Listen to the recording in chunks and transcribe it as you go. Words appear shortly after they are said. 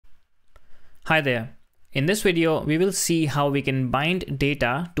Hi there. In this video, we will see how we can bind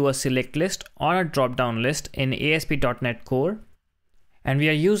data to a select list or a drop-down list in ASP.NET Core. And we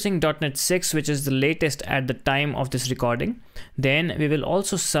are using .NET 6, which is the latest at the time of this recording. Then we will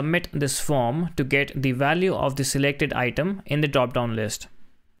also submit this form to get the value of the selected item in the drop-down list.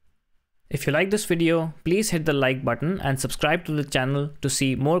 If you like this video, please hit the like button and subscribe to the channel to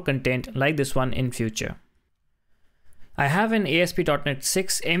see more content like this one in future. I have an ASP.NET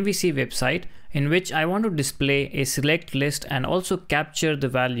 6 MVC website in which I want to display a select list and also capture the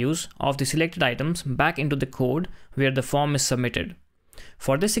values of the selected items back into the code where the form is submitted.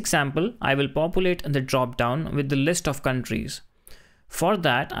 For this example, I will populate the dropdown with the list of countries. For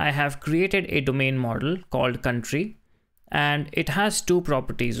that, I have created a domain model called country, and it has two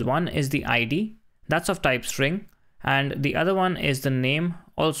properties. One is the ID, that's of type string, and the other one is the name,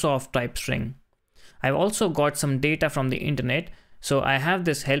 also of type string. I've also got some data from the internet, so I have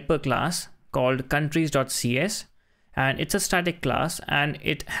this helper class called countries.cs, and it's a static class, and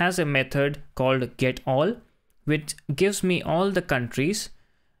it has a method called getAll, which gives me all the countries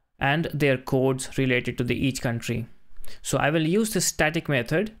and their codes related to each country. So I will use this static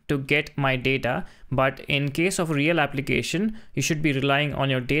method to get my data, but in case of a real application, you should be relying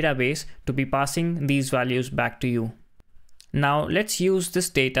on your database to be passing these values back to you. Now let's use this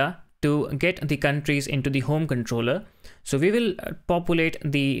data to get the countries into the home controller. So we will populate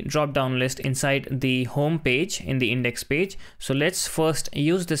the drop-down list inside the home page in the index page. So let's first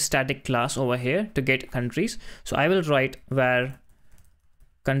use this static class over here to get countries. So I will write var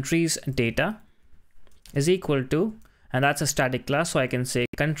countries data is equal to, and that's a static class, so I can say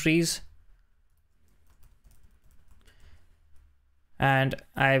countries, and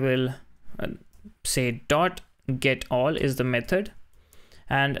I will say dot get all is the method.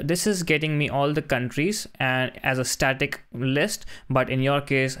 And this is getting me all the countries and as a static list, but in your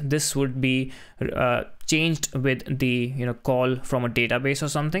case, this would be changed with the call from a database or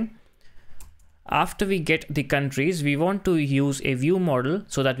something. After we get the countries, we want to use a view model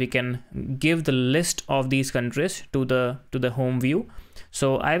so that we can give the list of these countries to the home view.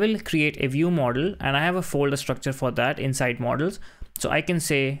 So I will create a view model, and I have a folder structure for that inside models. So I can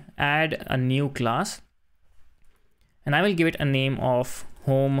say add a new class, and I will give it a name of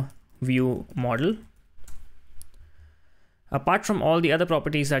home view model. Apart from all the other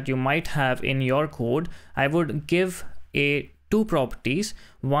properties that you might have in your code, I would give two properties.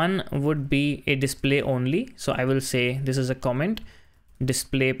 One would be a display only. So I will say this is a comment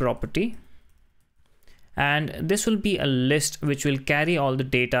display property. And this will be a list which will carry all the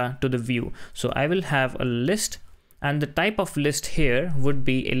data to the view. So I will have a list, and the type of list here would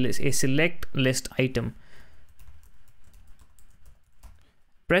be a select list item.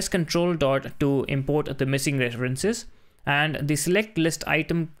 Press Ctrl dot to import the missing references, and the select list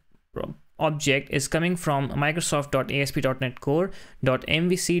item object is coming from Microsoft.ASP.NET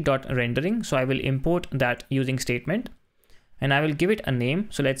Core.MVC.rendering. So I will import that using statement, and I will give it a name.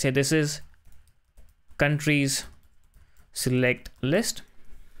 So let's say this is countries select list.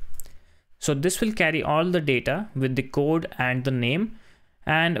 So this will carry all the data with the code and the name.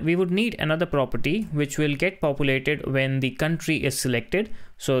 And we would need another property which will get populated when the country is selected.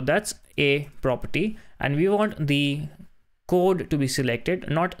 So that's a property, and we want the code to be selected,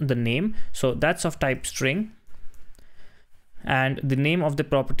 not the name. So that's of type string, and the name of the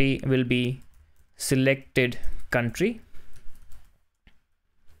property will be selected country.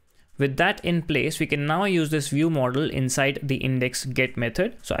 With that in place, we can now use this view model inside the index get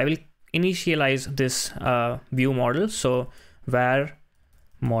method. So I will initialize this view model. So var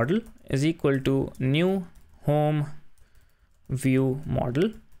model is equal to new home view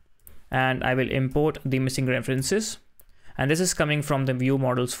model, and I will import the missing references, and this is coming from the view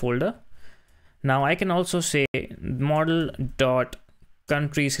models folder. Now I can also say model dot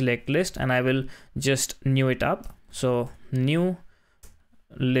country select list, and I will just new it up. So new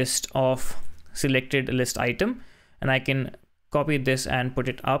list of selected list item, and I can copy this and put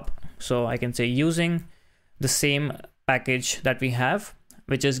it up. So I can say using the same package that we have,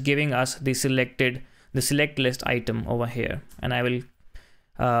 which is giving us the select list item over here, and I will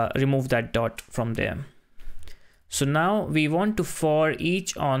remove that dot from there. So now we want to for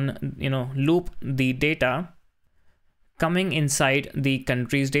each on loop the data coming inside the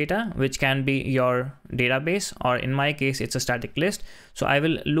countries data, which can be your database, or in my case it's a static list. So I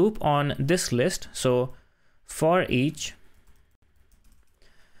will loop on this list. So for each,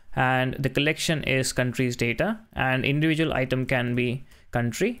 and the collection is countries data, and individual item can be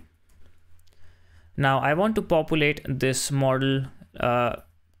country. Now I want to populate this model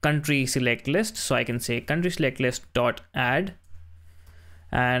country select list. So I can say country select list dot add,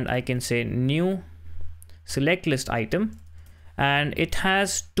 and I can say new select list item, and it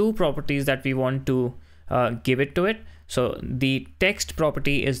has two properties that we want to give it to it. So the text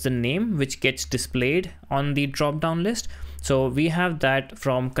property is the name which gets displayed on the drop-down list. So we have that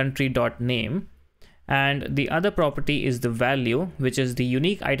from country.name, and the other property is the value, which is the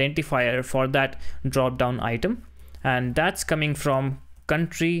unique identifier for that drop-down item, and that's coming from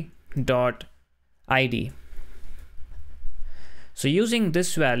country.id. So using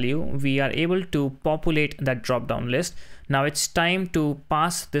this value, we are able to populate that drop-down list. Now it's time to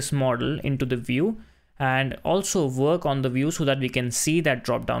pass this model into the view and also work on the view so that we can see that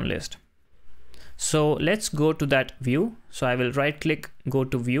drop-down list. So let's go to that view. So I will right click, go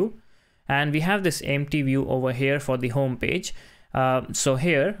to view, and we have this empty view over here for the home page. So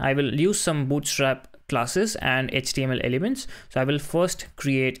here I will use some bootstrap classes and HTML elements. So I will first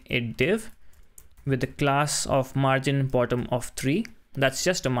create a div with the class of margin bottom of 3. That's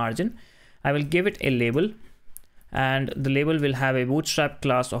just a margin. I will give it a label, and the label will have a bootstrap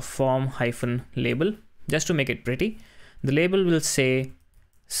class of form-label just to make it pretty. The label will say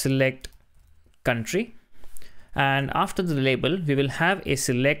select country, and after the label we will have a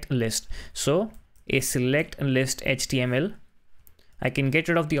select list. So a select list HTML, I can get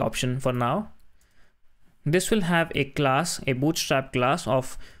rid of the option for now. This will have a class, a bootstrap class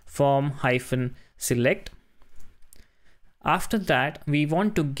of form-select. After that, we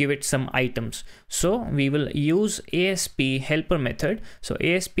want to give it some items. So we will use ASP helper method. So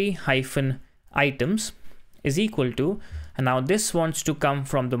ASP-items is equal to, and now this wants to come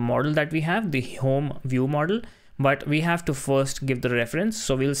from the model that we have, the home view model, but we have to first give the reference.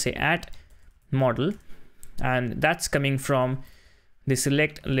 So we'll say at model, and that's coming from the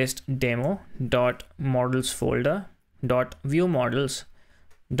select list demo dot models folder dot view models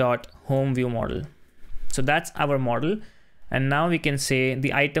dot home view model. So that's our model, and now we can say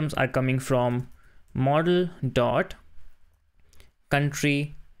the items are coming from model dot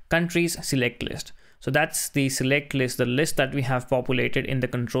country's select list. So that's the select list, the list that we have populated in the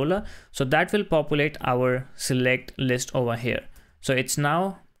controller. So that will populate our select list over here. So it's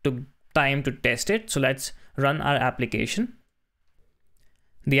now time to test it. So let's run our application.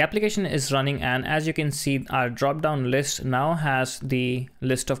 The application is running, and as you can see, our drop-down list now has the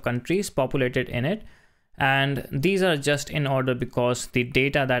list of countries populated in it. And these are just in order because the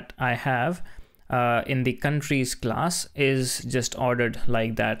data that I have in the countries class is just ordered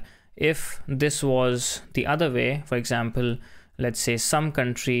like that. If this was the other way, for example, let's say some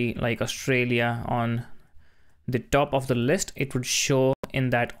country like Australia on the top of the list, it would show in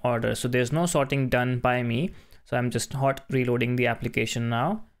that order. So there's no sorting done by me. So I'm just hot reloading the application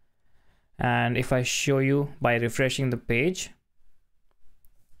now. And if I show you by refreshing the page,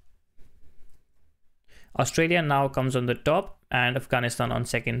 Australia now comes on the top and Afghanistan on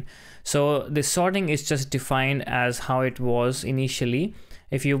second. So the sorting is just defined as how it was initially.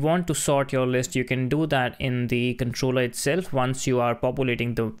 If you want to sort your list, you can do that in the controller itself once you are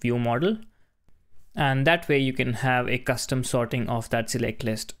populating the view model. And that way you can have a custom sorting of that select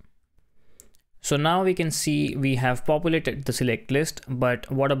list. So now we can see we have populated the select list, but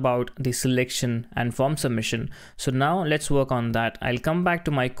what about the selection and form submission? So now let's work on that. I'll come back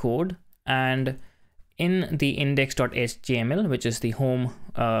to my code, and in the index.html, which is the home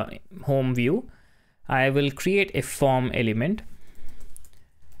view, I will create a form element,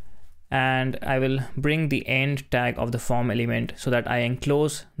 and I will bring the end tag of the form element so that I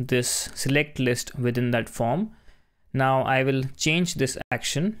enclose this select list within that form. Now I will change this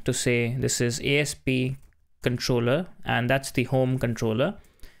action to say this is ASP controller, and that's the home controller.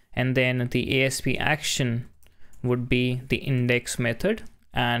 And then the ASP action would be the index method,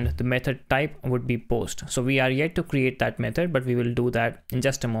 and the method type would be post. So we are yet to create that method, but we will do that in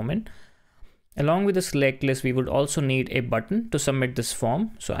just a moment. Along with the select list, we would also need a button to submit this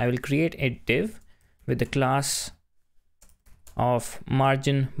form. So I will create a div with the class of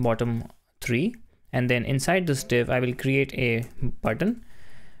margin bottom 3. And then inside this div, I will create a button,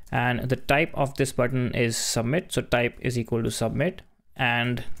 and the type of this button is submit. So type is equal to submit,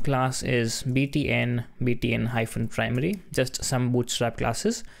 and class is btn-primary, just some bootstrap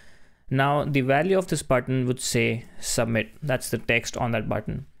classes. Now the value of this button would say submit. That's the text on that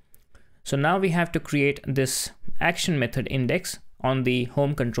button. So now we have to create this action method index on the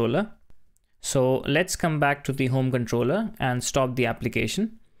home controller. So let's come back to the home controller and stop the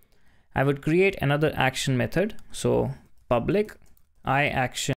application. I would create another action method. So public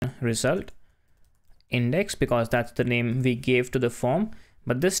iActionResult index, because that's the name we gave to the form.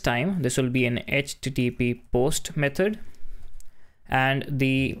 But this time this will be an HTTP post method, and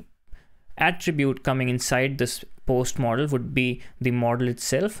the attribute coming inside this post model would be the model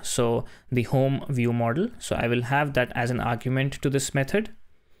itself, so the home view model. So I will have that as an argument to this method,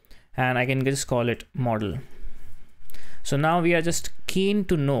 and I can just call it model. So now we are just keen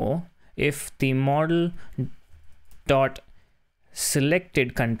to know if the model dot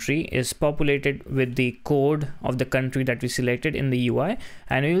selected country is populated with the code of the country that we selected in the UI,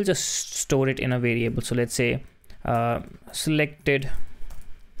 and we will just store it in a variable. So let's say selected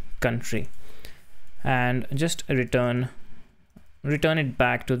country, and just return it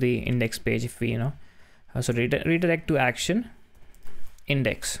back to the index page if we so redirect to action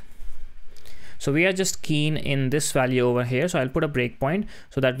index. So we are just keen in this value over here, so I'll put a breakpoint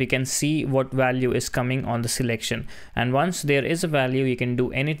so that we can see what value is coming on the selection, and once there is a value you can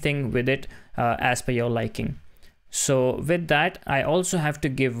do anything with it as per your liking. So with that, I also have to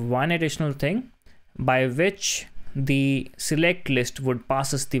give one additional thing by which the select list would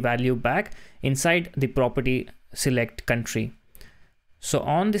pass us the value back inside the property select country. So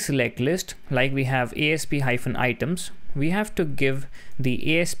on the select list, like we have ASP-items, we have to give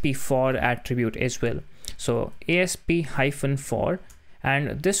the ASP-for attribute as well. So ASP-for,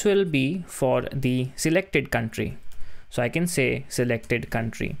 and this will be for the selected country. So I can say selected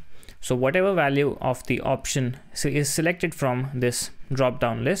country. So whatever value of the option is selected from this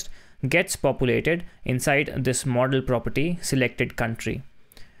drop-down list gets populated inside this model property selected country.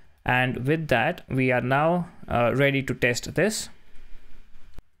 And with that, we are now ready to test this.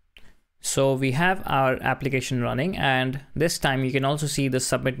 So we have our application running, and this time you can also see the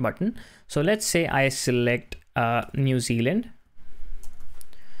submit button. So let's say I select New Zealand,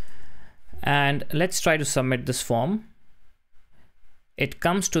 and let's try to submit this form. It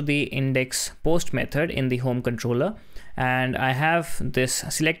comes to the index post method in the home controller, and I have this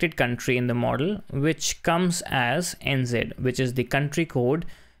selected country in the model, which comes as NZ, which is the country code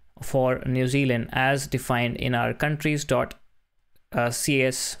for New Zealand as defined in our countries.cs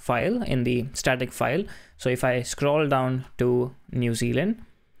file in the static file. So if I scroll down to New Zealand,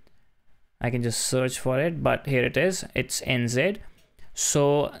 I can just search for it, but here it is, it's NZ.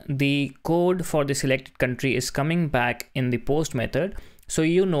 So the code for the selected country is coming back in the post method, so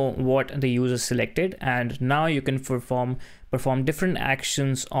you know what the user selected, and now you can perform different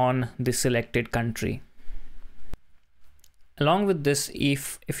actions on the selected country. Along with this,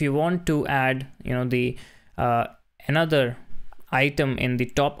 if you want to add the another item in the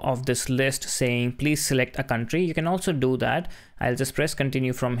top of this list saying please select a country, you can also do that. I'll just press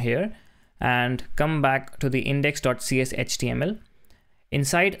continue from here and come back to the index.cs HTML.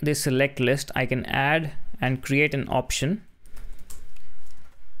 Inside this select list, I can add and create an option.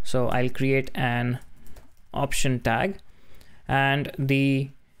 So I'll create an option tag, and the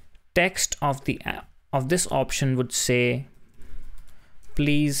text of this option would say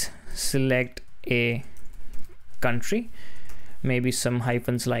please select a country, maybe some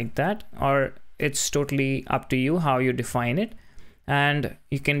hyphens like that, or it's totally up to you how you define it. And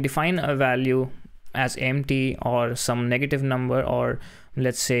you can define a value as empty or some negative number, or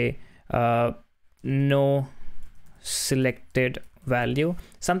let's say no selected value,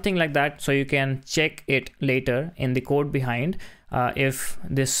 something like that, so you can check it later in the code behind if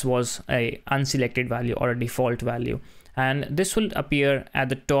this was a unselected value or a default value, and this will appear at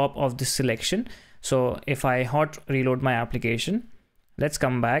the top of this selection. So if I hot reload my application, let's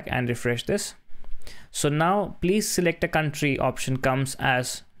come back and refresh this. So now please select a country option comes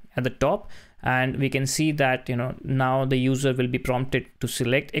as at the top, and we can see that now the user will be prompted to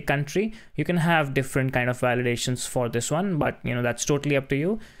select a country. You can have different kind of validations for this one, but that's totally up to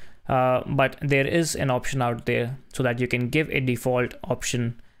you. But there is an option out there so that you can give a default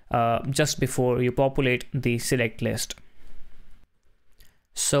option just before you populate the select list.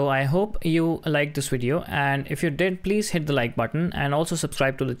 So I hope you liked this video, and if you did, please hit the like button and also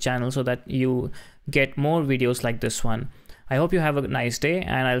subscribe to the channel so that you get more videos like this one. I hope you have a nice day,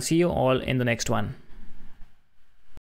 and I'll see you all in the next one.